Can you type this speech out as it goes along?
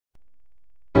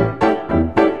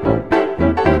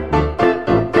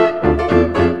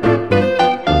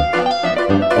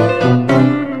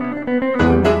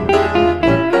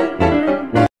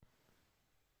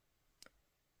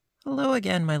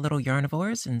again, my little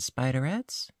yarnivores and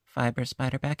spiderettes. Fiber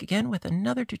Spider back again with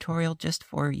another tutorial just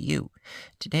for you.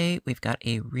 Today we've got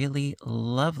a really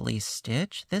lovely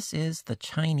stitch. This is the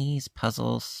Chinese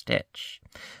puzzle stitch.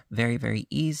 Very, very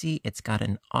easy. It's got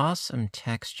an awesome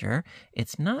texture.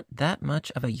 It's not that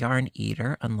much of a yarn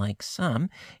eater, unlike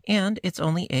some, and it's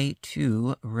only a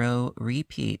 2-row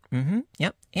repeat.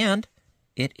 Yep, and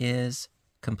it is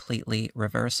completely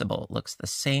reversible. It looks the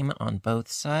same on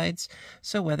both sides.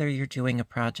 So whether you're doing a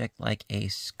project like a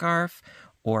scarf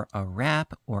or a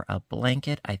wrap or a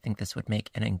blanket, I think this would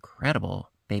make an incredible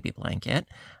baby blanket.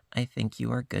 I think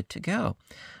you are good to go.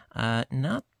 It's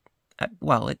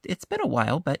been a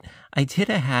while, but I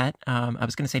did a hat. I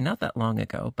was going to say not that long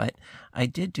ago, but I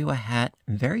did do a hat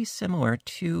very similar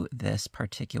to this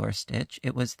particular stitch.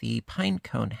 It was the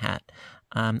Pinecone Hat.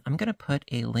 I'm going to put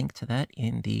a link to that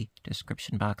in the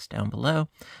description box down below.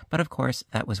 But of course,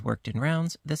 that was worked in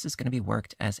rounds. This is going to be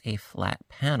worked as a flat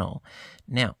panel.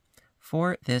 Now,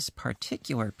 for this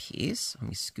particular piece, let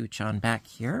me scooch on back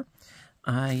here.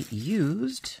 I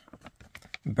used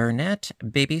Bernat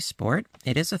Baby Sport.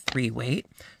 It is a 3-weight,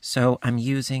 so I'm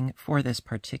using, for this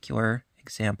particular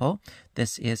example,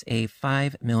 this is a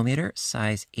 5mm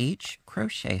size H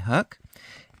crochet hook.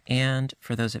 And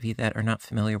for those of you that are not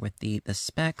familiar with the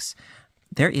specs,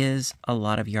 there is a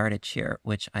lot of yardage here,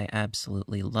 which I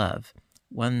absolutely love.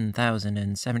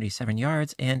 1,077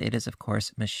 yards, and it is, of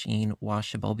course, machine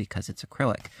washable because it's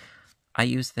acrylic. I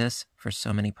use this for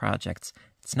so many projects.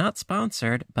 It's not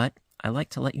sponsored, but I like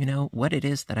to let you know what it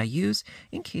is that I use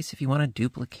in case if you want to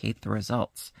duplicate the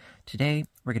results. Today,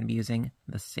 we're going to be using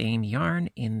the same yarn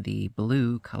in the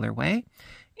blue colorway.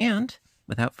 And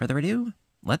without further ado,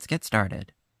 let's get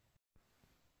started.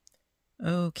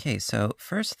 Okay, so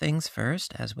first things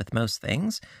first, as with most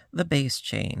things, the base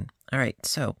chain. All right,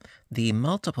 so the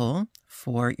multiple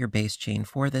for your base chain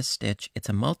for this stitch, it's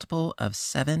a multiple of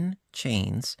 7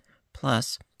 chains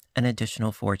plus an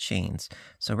additional 4 chains.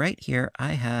 So right here,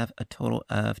 I have a total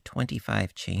of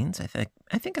 25 chains. I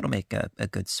think it'll make a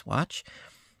good swatch.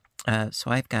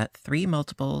 So I've got 3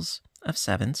 multiples of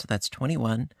 7, so that's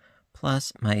 21,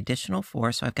 plus my additional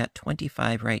 4, so I've got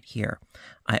 25 right here.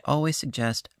 I always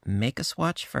suggest make a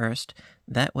swatch first.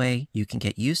 That way you can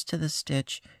get used to the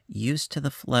stitch, used to the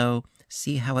flow,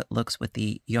 see how it looks with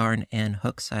the yarn and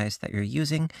hook size that you're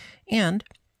using, and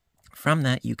from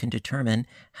that you can determine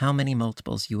how many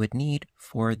multiples you would need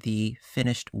for the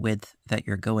finished width that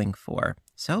you're going for.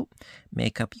 So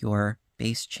make up your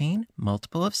base chain,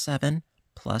 multiple of 7,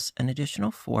 plus an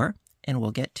additional 4, and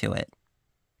we'll get to it.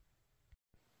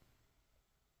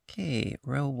 Okay,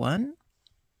 row 1.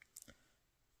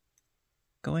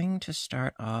 Going to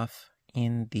start off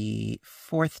in the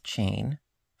 4th chain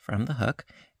from the hook,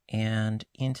 and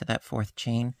into that 4th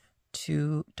chain,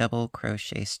 2 double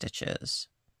crochet stitches.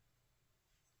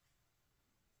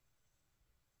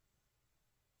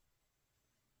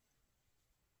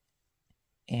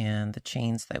 And the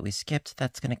chains that we skipped,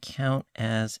 that's going to count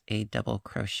as a double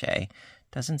crochet.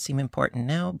 Doesn't seem important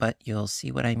now, but you'll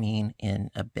see what I mean in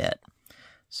a bit.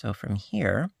 So from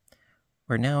here,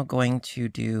 we're now going to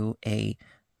do a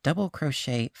double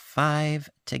crochet 5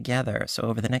 together. So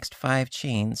over the next 5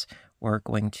 chains, we're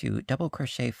going to double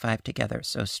crochet 5 together.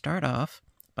 So start off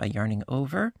by yarning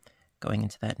over, going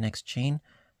into that next chain,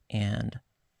 and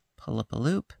pull up a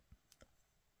loop,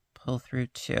 pull through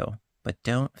 2. But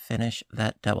don't finish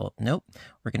that double. Nope,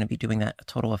 we're going to be doing that a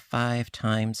total of 5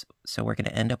 times. So we're going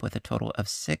to end up with a total of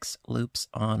 6 loops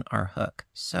on our hook.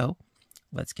 So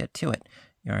let's get to it.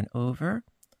 Yarn over,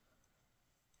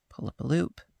 pull up a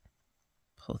loop,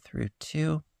 pull through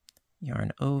 2,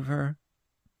 yarn over,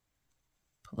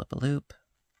 pull up a loop,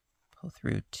 pull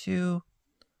through 2,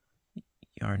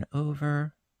 yarn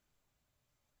over,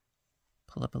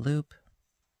 pull up a loop,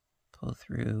 pull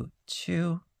through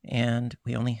 2, and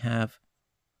we only have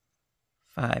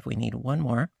 5. We need 1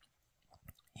 more.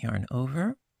 Yarn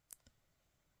over,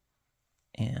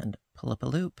 and pull up a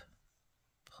loop,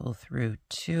 pull through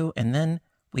 2, and then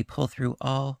we pull through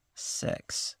all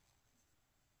 6.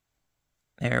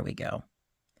 There we go.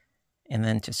 And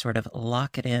then to sort of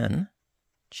lock it in,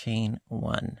 chain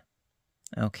 1.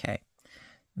 Okay.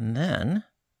 And then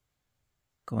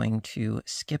going to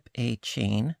skip a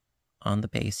chain on the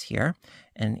base here,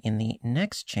 and in the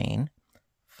next chain,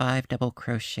 5 double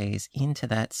crochets into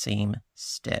that same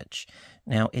stitch.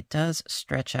 Now it does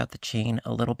stretch out the chain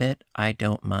a little bit. I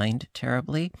don't mind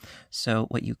terribly. So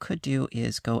what you could do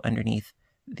is go underneath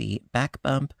the back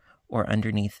bump or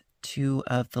underneath 2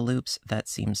 of the loops. That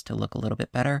seems to look a little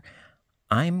bit better.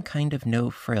 I'm kind of no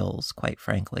frills, quite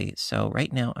frankly. So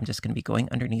right now I'm just going to be going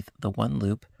underneath the 1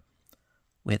 loop,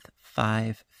 with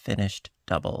 5 finished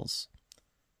doubles.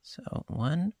 So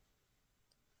 1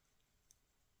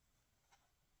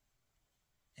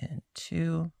 and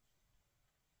 2,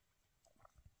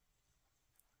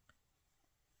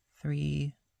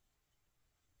 3,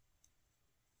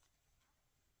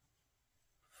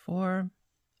 4,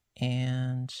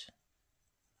 and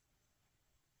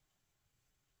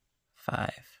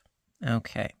 5.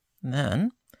 Okay,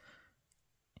 then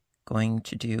going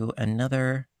to do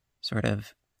another sort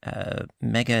of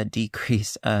mega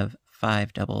decrease of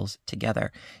 5 doubles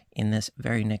together. In this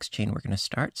very next chain we're going to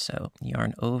start, so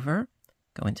yarn over,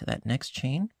 go into that next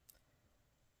chain,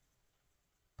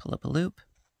 pull up a loop,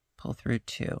 pull through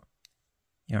 2,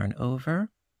 yarn over,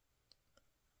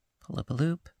 pull up a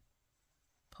loop,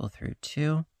 pull through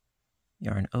 2,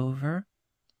 yarn over,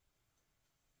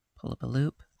 pull up a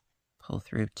loop, pull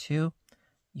through 2,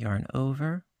 yarn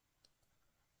over,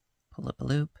 pull up a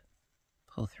loop,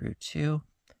 pull through 2,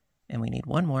 and we need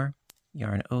one more,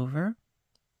 yarn over,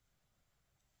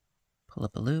 pull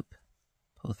up a loop,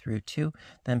 pull through 2,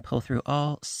 then pull through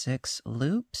all 6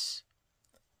 loops,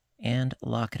 and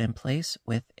lock it in place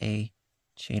with a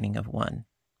chaining of 1.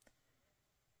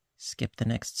 Skip the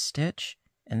next stitch,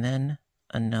 and then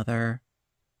another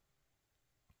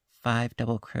 5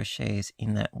 double crochets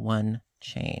in that one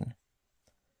chain.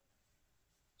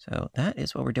 So that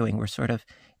is what we're doing. We're sort of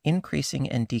increasing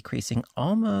and decreasing,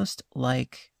 almost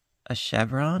like a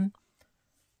chevron,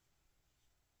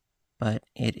 but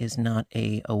it is not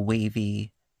a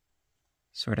wavy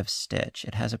sort of stitch.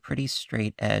 It has a pretty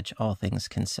straight edge, all things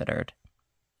considered.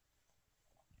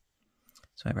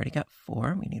 So I've already got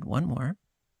 4. We need one more.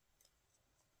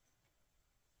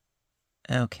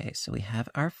 Okay, so we have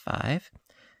our 5.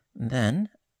 Then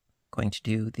going to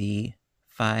do the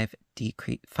 5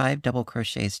 double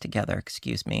crochets together,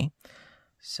 excuse me.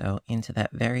 So into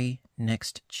that very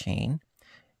next chain,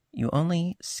 you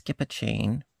only skip a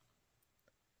chain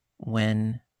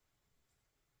when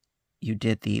you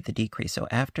did the decrease. So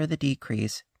after the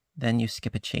decrease, then you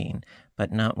skip a chain,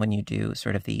 but not when you do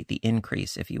sort of the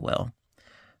increase, if you will.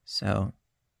 So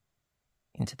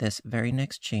into this very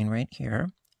next chain right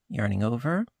here, yarning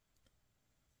over,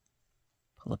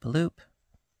 pull up a loop,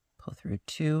 pull through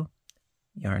 2,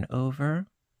 yarn over,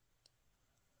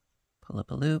 pull up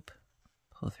a loop,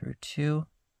 pull through 2,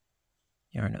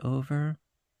 yarn over,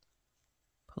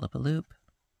 pull up a loop,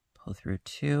 pull through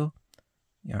 2,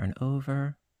 yarn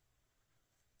over,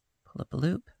 pull up a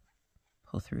loop,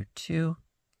 pull through 2,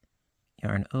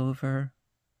 yarn over,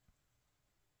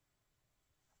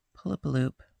 pull up a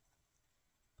loop,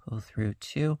 pull through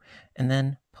 2, and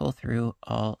then pull through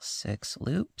all 6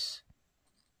 loops.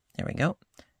 There we go.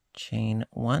 Chain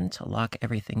 1 to lock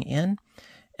everything in.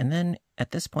 And then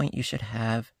at this point, you should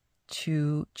have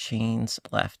 2 chains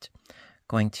left.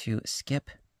 Going to skip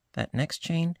that next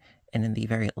chain, and in the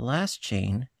very last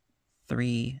chain,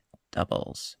 3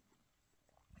 doubles.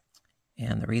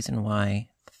 And the reason why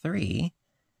 3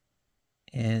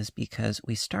 is because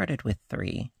we started with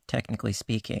 3, technically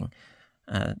speaking.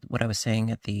 What I was saying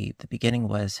at the beginning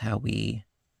was how we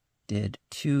did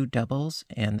 2 doubles,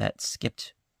 and that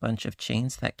skipped a bunch of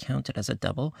chains that counted as a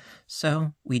double.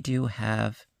 So we do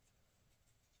have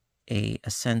a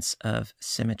sense of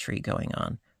symmetry going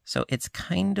on. So it's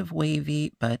kind of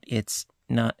wavy, but it's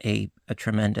not a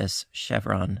tremendous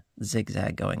chevron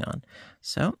zigzag going on.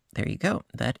 So there you go.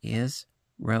 That is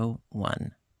row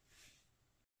 1.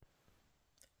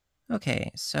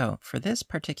 Okay, so for this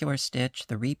particular stitch,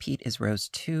 the repeat is rows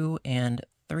 2 and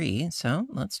 3. So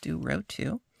let's do row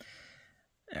 2.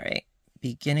 All right,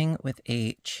 beginning with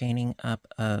a chaining up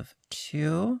of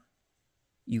 2.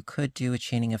 You could do a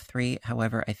chaining of 3.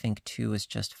 However, I think 2 is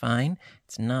just fine.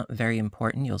 It's not very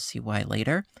important. You'll see why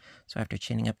later. So after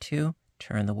chaining up 2,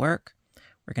 turn the work.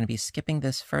 We're going to be skipping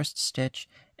this first stitch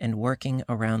and working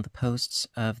around the posts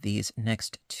of these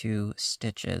next 2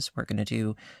 stitches. We're going to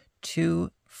do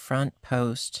 2 front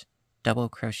post double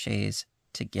crochets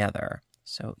together.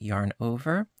 So yarn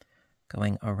over,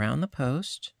 going around the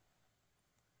post,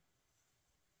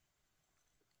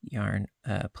 yarn,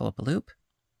 pull up a loop,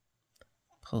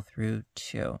 pull through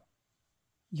 2,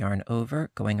 yarn over,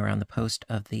 going around the post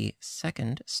of the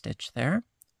second stitch there,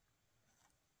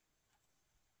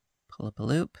 pull up a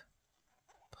loop,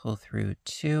 pull through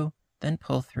 2, then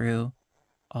pull through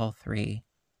all 3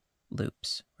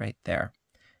 loops right there.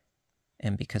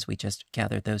 And because we just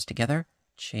gathered those together,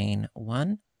 chain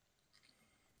 1.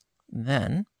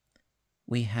 Then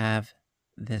we have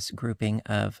this grouping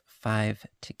of 5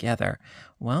 together.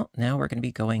 Well, now we're going to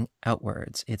be going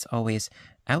outwards. It's always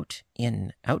out,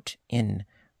 in,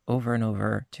 over and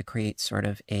over to create sort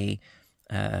of a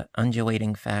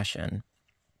undulating fashion.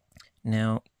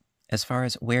 Now, as far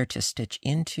as where to stitch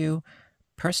into,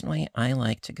 personally, I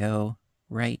like to go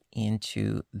right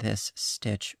into this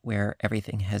stitch where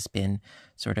everything has been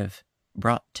sort of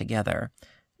brought together.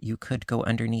 You could go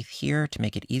underneath here to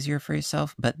make it easier for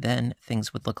yourself, but then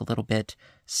things would look a little bit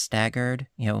staggered,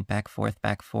 you know, back, forth,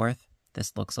 back, forth.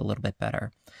 This looks a little bit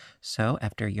better. So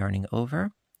after yarning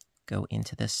over, go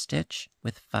into this stitch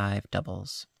with 5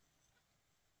 doubles.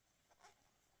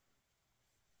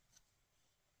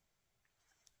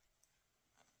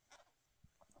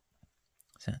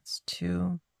 So that's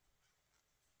 2,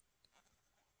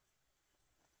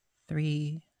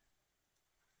 3,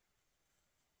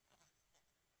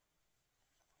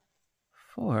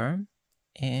 4,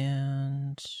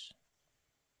 and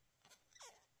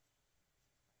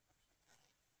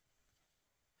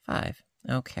 5.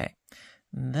 Okay.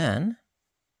 And then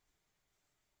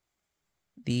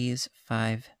these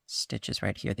 5 stitches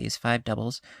right here, these 5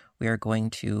 doubles, we are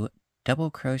going to double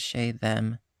crochet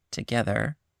them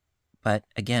together, but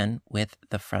again with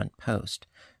the front post.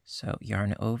 So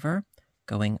yarn over,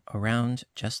 going around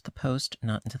just the post,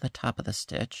 not into the top of the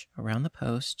stitch, around the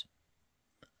post,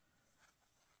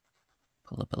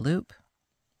 pull up a loop,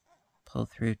 pull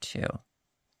through 2,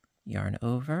 yarn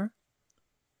over,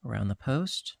 around the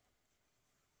post,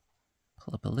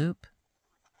 pull up a loop,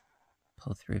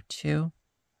 pull through 2,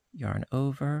 yarn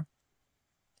over,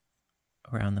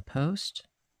 around the post,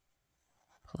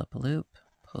 pull up a loop,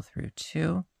 pull through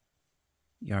 2,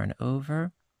 yarn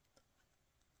over,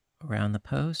 around the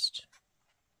post,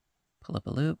 pull up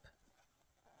a loop,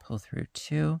 pull through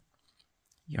 2,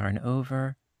 yarn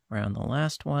over, around the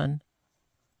last one,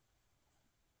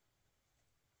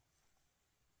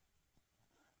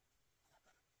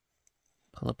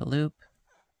 pull up a loop,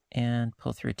 and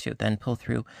pull through 2. Then pull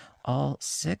through all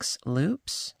 6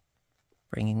 loops,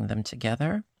 bringing them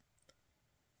together,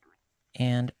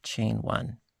 and chain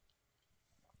 1.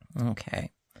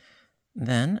 Okay.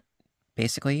 Then,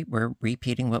 basically, we're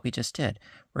repeating what we just did.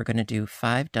 We're going to do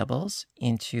 5 doubles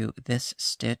into this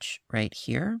stitch right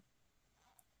here.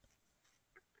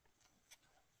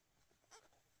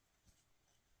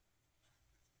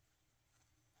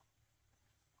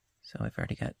 So I've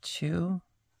already got 2,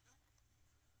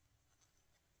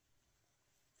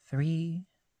 3,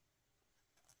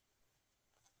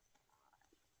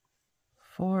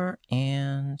 4,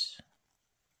 and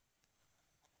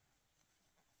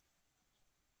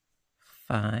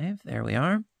 5. There we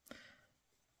are.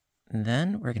 And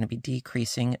then we're going to be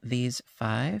decreasing these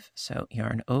 5. So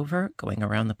yarn over, going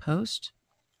around the post,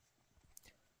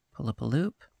 pull up a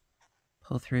loop,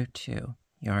 pull through 2,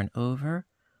 yarn over,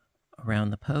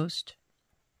 around the post,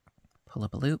 pull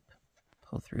up a loop,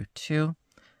 pull through 2,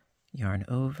 yarn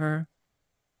over,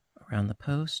 around the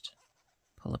post,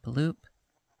 pull up a loop,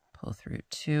 pull through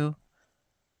 2,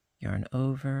 yarn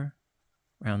over,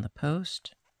 around the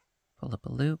post, pull up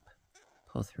a loop,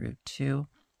 pull through 2,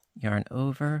 yarn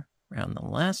over, around the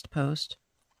last post,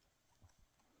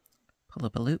 pull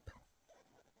up a loop,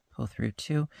 pull through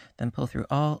 2, then pull through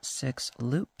all 6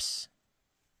 loops.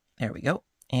 There we go.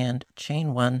 And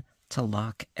chain 1 to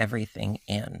lock everything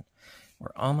in.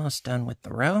 We're almost done with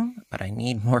the row, but I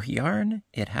need more yarn.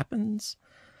 It happens.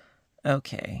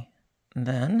 Okay.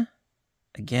 Then,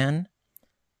 again,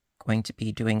 going to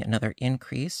be doing another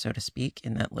increase, so to speak,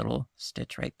 in that little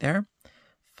stitch right there.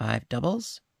 5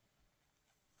 doubles.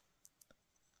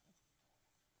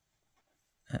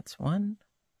 That's 1,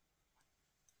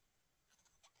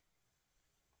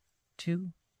 2,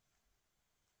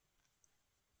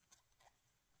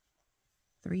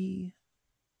 3,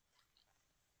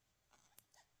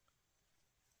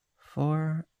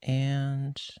 4,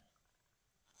 and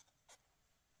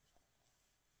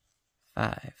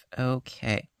 5.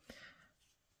 Okay.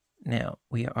 Now,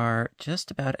 we are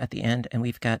just about at the end, and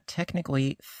we've got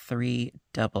technically 3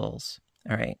 doubles.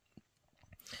 All right.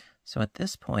 So at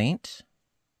this point,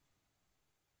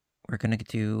 we're going to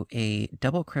do a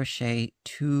double crochet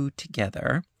 2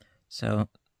 together. So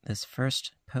this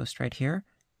first post right here,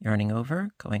 yarning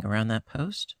over, going around that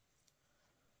post,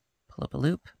 pull up a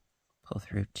loop, pull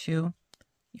through 2,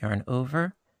 yarn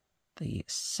over the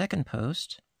second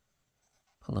post,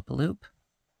 pull up a loop,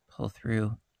 pull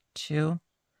through 2,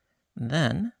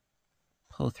 then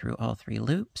pull through all 3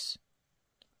 loops,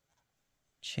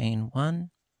 chain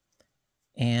 1,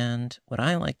 and what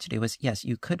I like to do is, yes,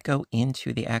 you could go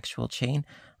into the actual chain.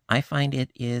 I find it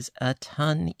is a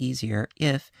ton easier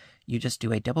if you just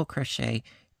do a double crochet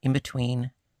in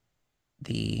between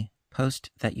the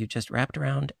post that you just wrapped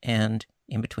around and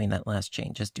in between that last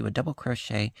chain. Just do a double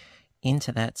crochet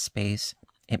into that space.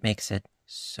 It makes it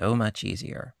so much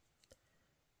easier.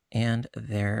 And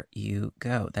there you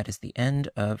go. That is the end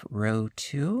of row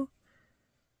 2.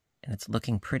 And it's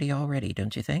looking pretty already,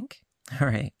 don't you think? All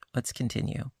right, let's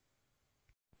continue.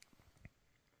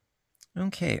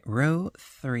 Okay, row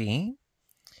 3.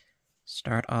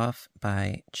 Start off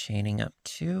by chaining up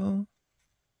 2,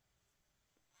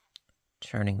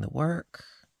 turning the work,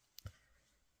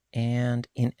 and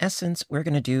in essence, we're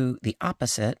going to do the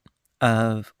opposite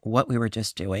of what we were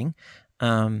just doing.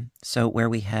 So where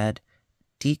we had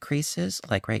decreases,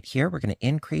 like right here, we're going to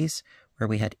increase. Where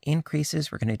we had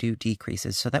increases, we're going to do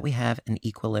decreases so that we have an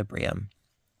equilibrium.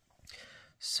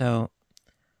 So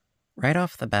right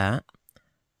off the bat,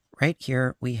 right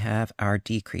here, we have our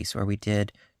decrease where we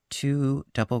did 2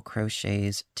 double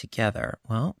crochets together.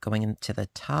 Well, going into the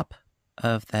top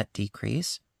of that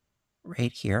decrease,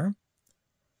 right here,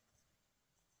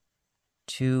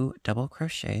 2 double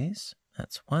crochets.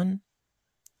 That's 1,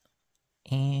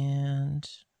 and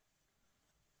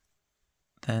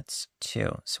that's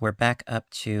 2. So we're back up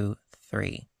to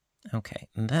 3. Okay,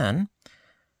 and then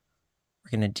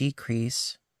we're going to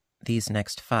decrease these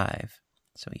next 5.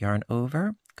 So yarn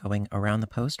over, going around the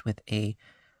post with a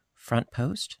front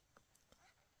post,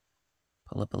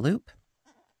 pull up a loop,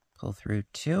 pull through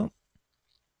 2,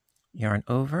 yarn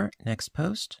over, next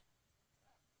post,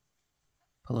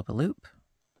 pull up a loop,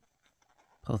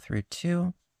 pull through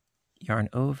 2, yarn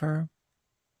over,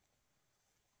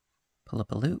 pull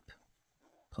up a loop,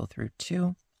 pull through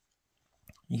 2,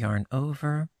 yarn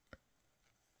over,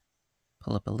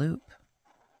 pull up a loop,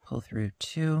 pull through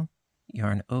 2,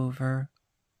 yarn over,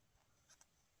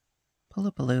 pull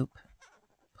up a loop,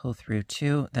 pull through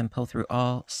 2, then pull through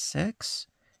all 6,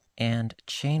 and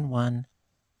chain 1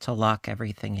 to lock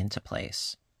everything into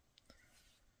place.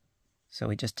 So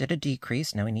we just did a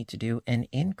decrease. Now we need to do an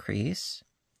increase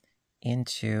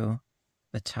into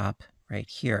the top right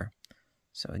here.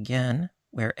 So again,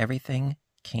 where everything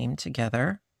came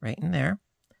together, right in there,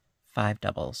 5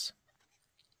 doubles.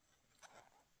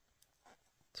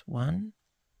 It's 1,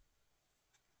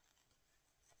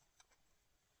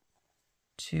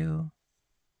 2,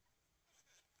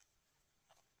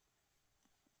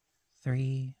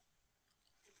 3,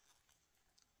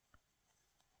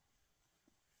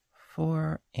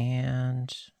 4,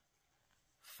 and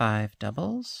 5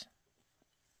 doubles.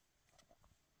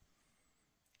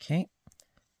 Okay,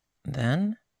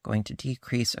 then going to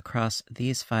decrease across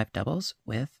these 5 doubles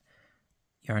with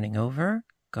yarning over,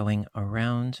 going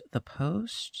around the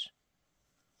post,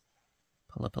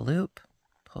 pull up a loop,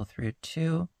 pull through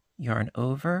 2, yarn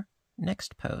over,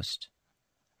 next post,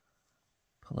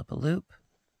 pull up a loop,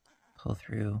 pull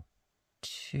through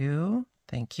 2,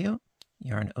 thank you,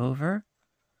 yarn over,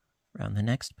 around the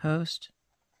next post,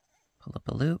 pull up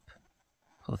a loop,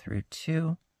 pull through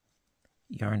 2,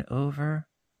 yarn over,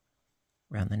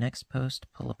 around the next post,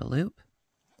 pull up a loop,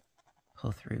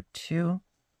 pull through 2,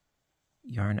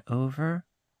 yarn over,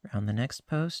 around the next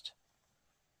post,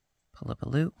 pull up a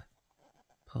loop,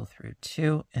 pull through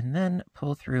 2, and then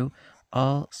pull through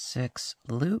all 6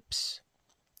 loops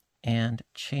and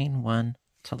chain 1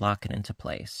 to lock it into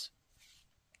place.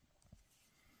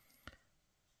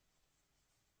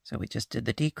 So we just did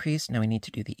the decrease. Now we need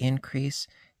to do the increase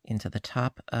into the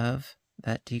top of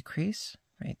that decrease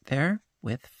right there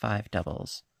with 5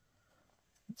 doubles.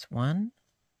 It's 1,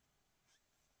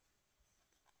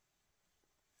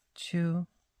 2,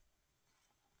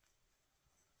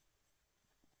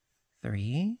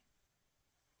 3,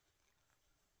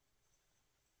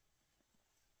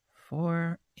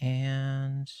 4,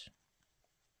 and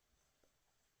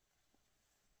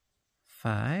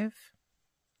 5.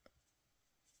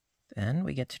 Then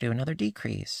we get to do another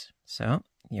decrease. So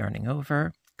yarning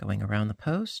over, going around the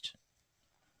post,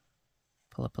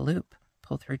 pull up a loop,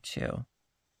 pull through 2,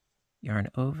 yarn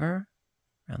over,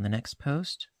 around the next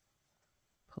post,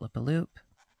 pull up a loop,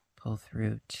 pull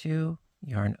through 2,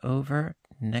 yarn over,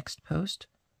 next post,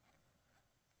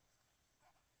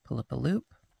 pull up a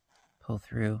loop, pull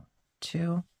through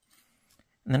 2.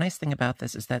 And the nice thing about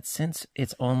this is that since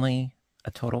it's only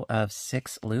a total of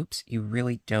 6 loops, you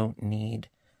really don't need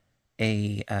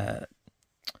a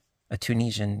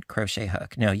Tunisian crochet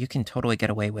hook. No, you can totally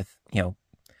get away with,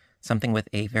 something with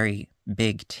a very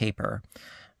big taper.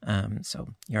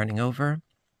 So yarning over,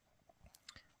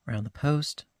 around the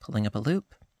post, pulling up a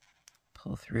loop,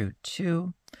 pull through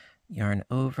 2, yarn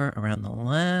over around the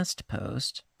last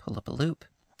post, pull up a loop,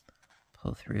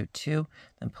 pull through 2,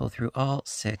 then pull through all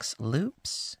 6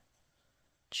 loops,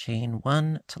 chain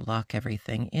 1 to lock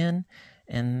everything in,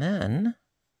 and then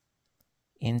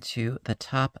into the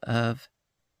top of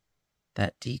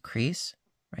that decrease,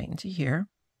 right into here,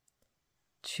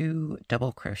 2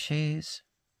 double crochets,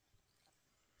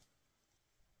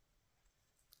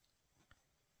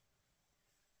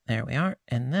 There we are.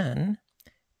 And then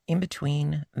in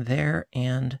between there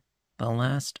and the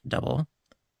last double,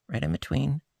 right in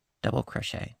between, double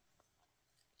crochet.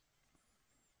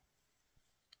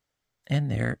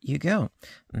 And there you go.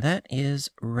 That is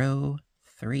row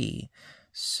 3.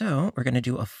 So we're going to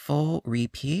do a full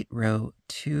repeat, row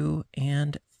 2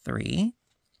 and 3.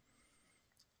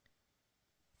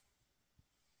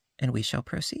 And we shall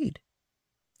proceed.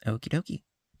 Okie dokie.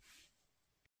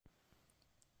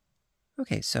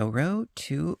 Okay, so row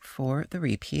 2 for the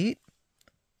repeat.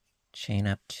 Chain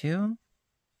up 2.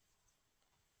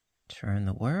 Turn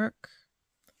the work.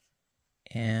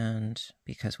 And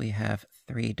because we have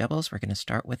 3 doubles, we're going to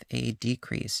start with a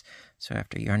decrease. So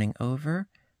after yarning over,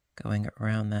 going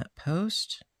around that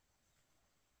post,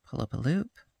 pull up a loop,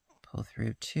 pull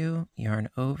through 2, yarn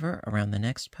over around the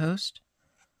next post,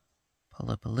 pull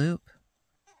up a loop,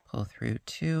 pull through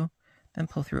 2, then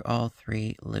pull through all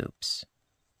 3 loops.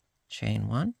 Chain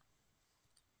 1,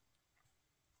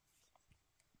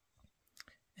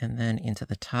 and then into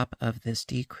the top of this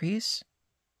decrease,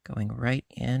 going right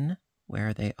in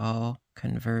where they all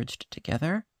converged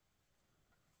together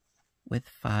with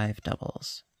 5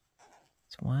 doubles.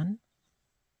 It's 1,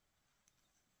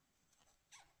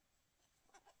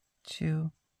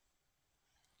 2,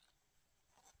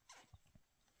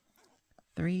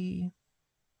 3,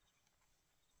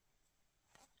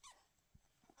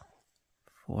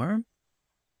 4,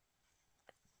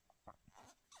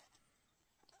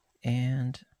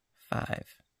 and 5.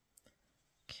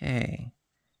 Okay,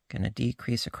 gonna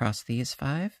decrease across these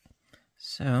 5.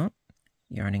 So,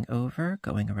 yarning over,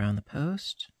 going around the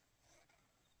post,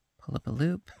 pull up a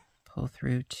loop, pull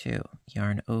through 2,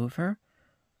 yarn over,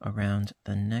 around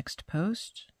the next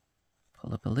post,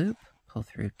 pull up a loop, pull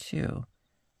through 2,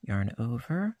 yarn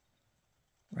over,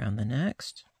 around the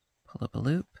next, pull up a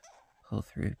loop, pull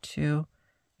through 2,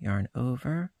 yarn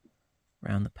over,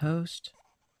 around the post,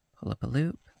 pull up a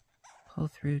loop, pull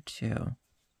through 2,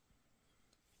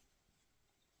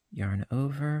 yarn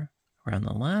over, around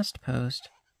the last post,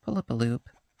 pull up a loop,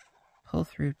 pull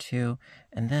through 2,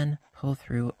 and then pull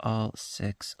through all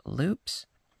 6 loops,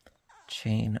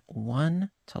 chain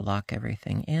 1 to lock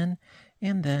everything in,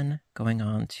 and then going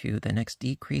on to the next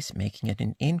decrease, making it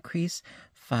an increase,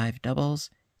 5 doubles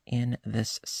in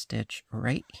this stitch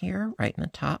right here, right in the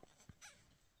top.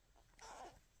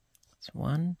 It's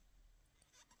 1,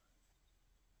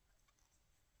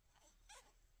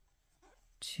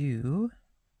 2,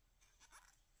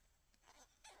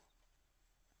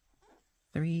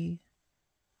 3,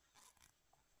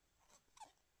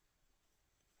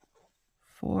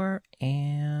 4,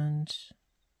 and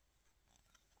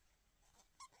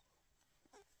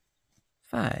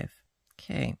 5.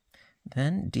 Okay,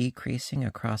 then decreasing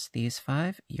across these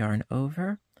 5, yarn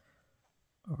over,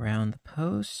 around the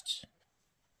post,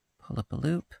 pull up a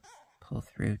loop, pull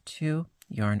through 2,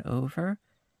 yarn over,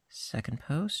 second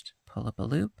post, pull up a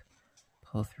loop,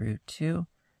 pull through 2,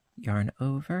 yarn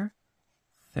over,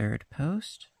 third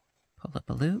post, pull up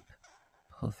a loop,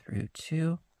 pull through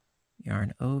 2,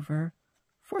 yarn over,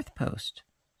 fourth post,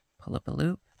 pull up a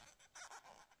loop,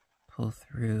 pull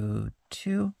through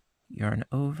 2, yarn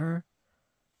over,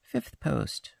 fifth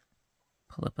post,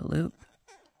 pull up a loop,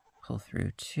 pull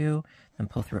through 2, then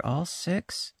pull through all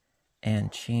 6,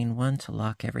 and chain 1 to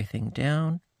lock everything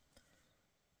down.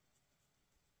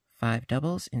 5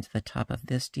 doubles into the top of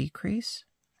this decrease.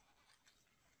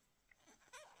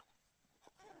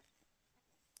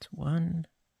 It's 1,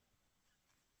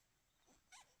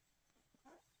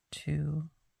 2,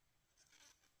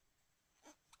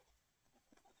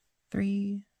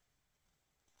 3,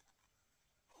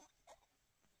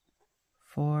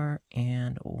 4,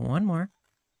 and 1 more.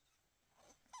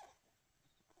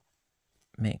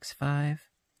 Makes 5.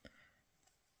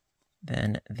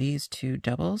 Then these 2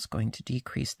 doubles, going to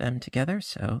decrease them together,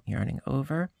 so yarning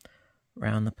over,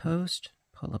 round the post,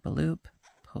 pull up a loop,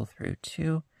 pull through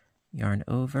 2, yarn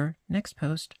over, next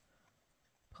post,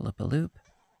 pull up a loop,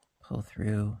 pull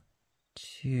through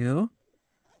 2,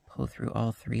 pull through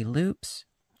all 3 loops,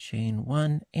 chain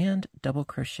 1, and double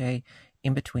crochet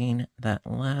in between that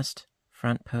last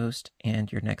front post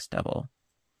and your next double.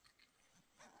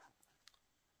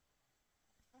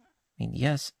 I mean,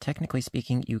 yes, technically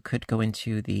speaking, you could go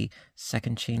into the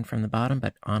second chain from the bottom,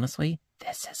 but honestly,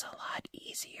 this is a lot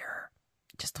easier.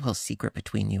 Just a little secret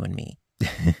between you and me.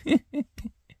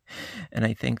 And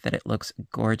I think that it looks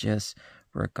gorgeous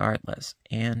regardless.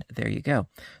 And there you go.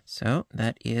 So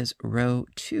that is row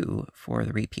 2 for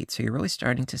the repeat. So you're really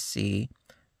starting to see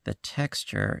the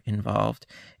texture involved,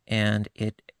 and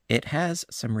it has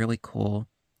some really cool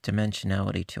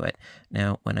dimensionality to it.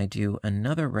 Now, when I do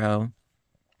another row,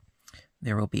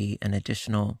 there will be an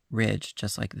additional ridge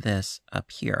just like this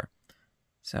up here.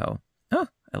 So, oh,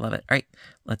 I love it. All right,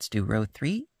 let's do row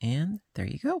 3, and there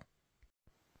you go.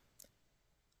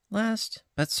 Last,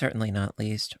 but certainly not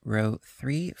least, row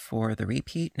 3 for the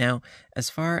repeat. Now, as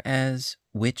far as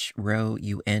which row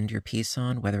you end your piece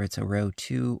on, whether it's a row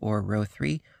 2 or row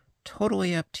 3,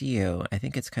 totally up to you. I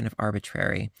think it's kind of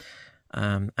arbitrary.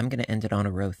 I'm going to end it on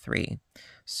a row 3.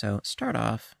 So start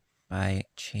off by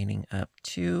chaining up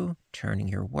 2, turning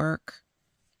your work.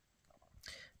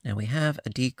 Now we have a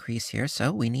decrease here,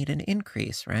 so we need an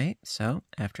increase, right? So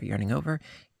after yarning over,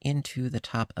 into the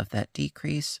top of that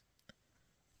decrease,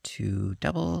 2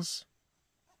 doubles.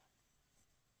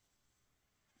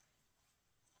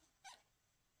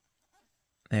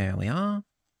 There we are.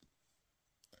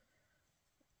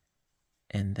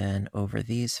 And then over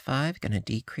these 5, going to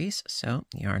decrease, so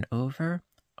yarn over,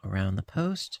 around the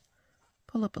post,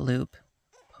 pull up a loop,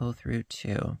 pull through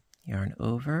 2, yarn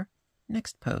over,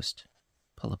 next post,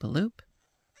 pull up a loop,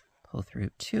 pull through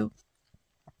 2,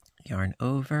 yarn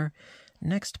over,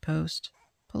 next post,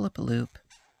 pull up a loop,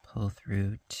 pull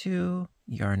through 2,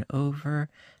 yarn over,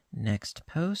 next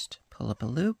post, pull up a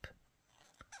loop,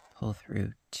 pull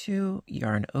through 2,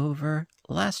 yarn over,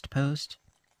 last post,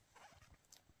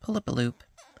 pull up a loop,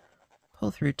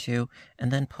 pull through 2,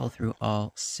 and then pull through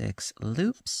all 6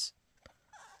 loops.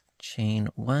 Chain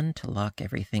 1 to lock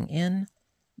everything in,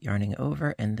 yarning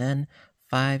over, and then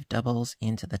 5 doubles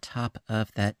into the top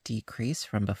of that decrease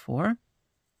from before.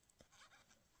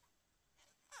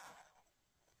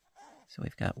 So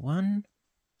we've got 1,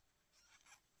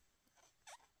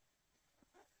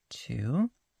 2,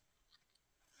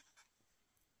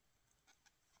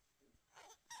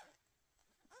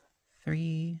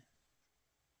 3,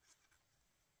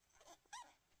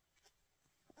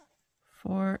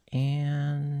 4,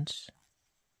 and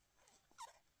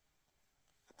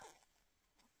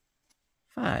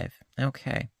 5.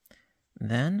 Okay.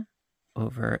 Then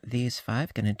over these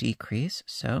 5, going to decrease.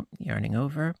 So yarning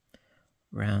over,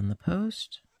 round the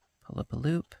post, pull up a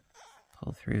loop,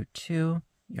 pull through 2,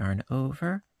 yarn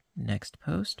over, next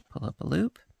post, pull up a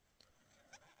loop,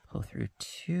 pull through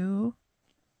 2,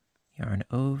 yarn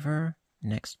over,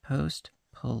 next post,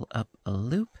 pull up a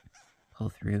loop, pull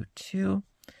through 2,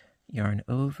 yarn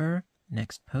over,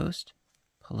 next post,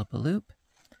 pull up a loop,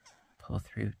 pull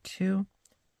through 2,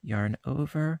 yarn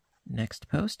over, next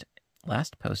post,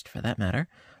 last post for that matter,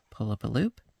 pull up a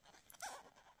loop,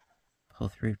 pull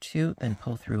through 2, then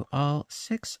pull through all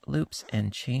 6 loops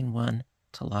and chain 1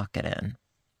 to lock it in.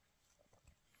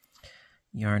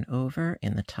 Yarn over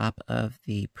in the top of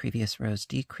the previous row's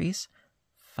decrease,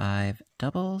 5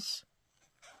 doubles.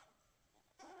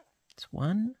 It's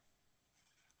 1,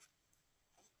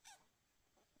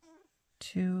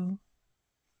 2,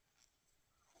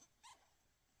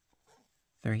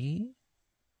 3,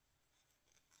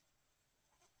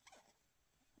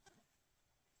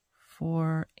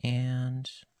 4, and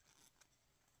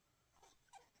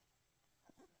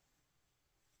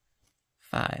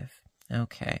 5.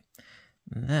 Okay.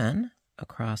 Then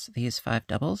across these 5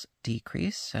 doubles,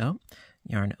 decrease. So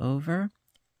yarn over,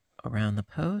 around the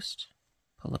post,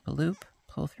 pull up a loop,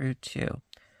 pull through 2.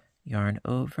 Yarn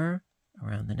over,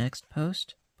 around the next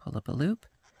post, pull up a loop,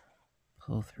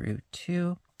 pull through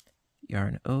 2,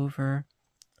 yarn over,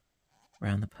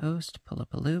 around the post, pull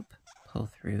up a loop, pull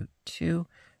through 2,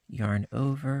 yarn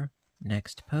over,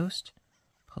 next post,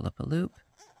 pull up a loop,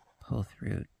 pull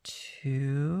through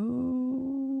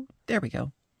 2, there we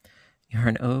go,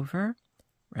 yarn over,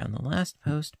 around the last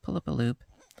post, pull up a loop,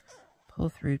 pull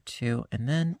through 2, and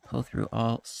then pull through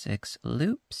all 6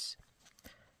 loops,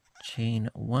 chain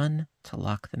 1 to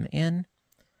lock them in,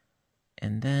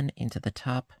 and then into the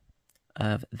top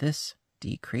of this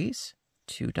decrease,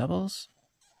 2 doubles,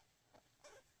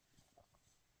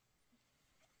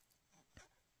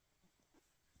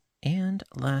 and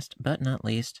last but not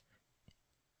least,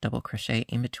 double crochet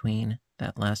in between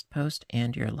that last post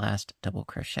and your last double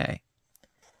crochet.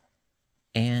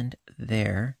 And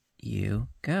there you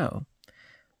go.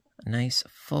 A nice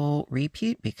full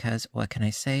repeat because, what can I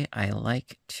say, I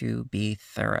like to be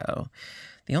thorough.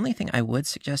 The only thing I would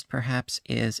suggest perhaps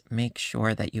is make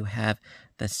sure that you have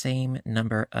the same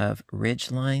number of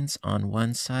ridge lines on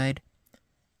one side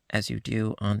as you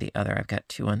do on the other. I've got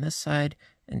 2 on this side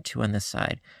and 2 on this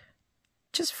side.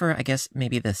 Just for, I guess,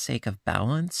 maybe the sake of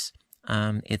balance.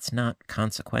 It's not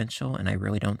consequential, and I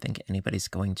really don't think anybody's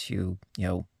going to,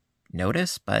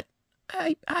 notice, but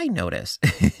I notice.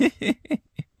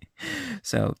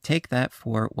 So take that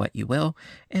for what you will,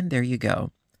 and there you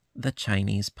go, the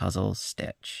Chinese puzzle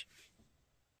stitch.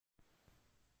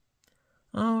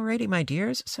 Alrighty, my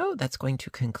dears, so that's going to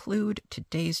conclude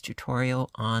today's tutorial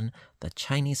on the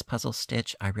Chinese puzzle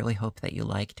stitch. I really hope that you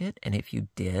liked it, and if you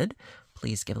did,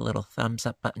 please give a little thumbs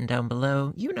up button down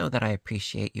below. You know that I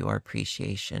appreciate your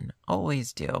appreciation,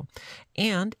 always do.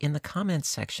 And in the comments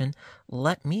section,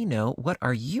 let me know, what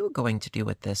are you going to do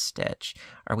with this stitch?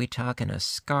 Are we talking a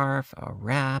scarf, a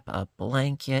wrap, a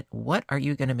blanket? What are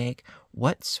you going to make?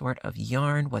 What sort of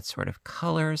yarn? What sort of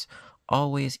colors?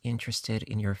 Always interested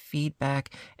in your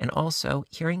feedback and also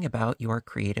hearing about your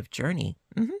creative journey.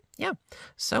 Yeah.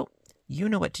 So you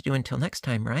know what to do until next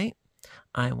time, right?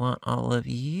 I want all of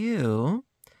you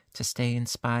to stay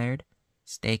inspired,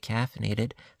 stay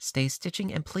caffeinated, stay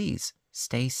stitching, and please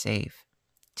stay safe.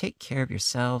 Take care of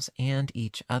yourselves and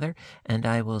each other, and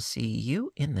I will see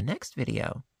you in the next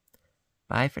video.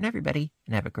 Bye for now, everybody,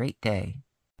 and have a great day.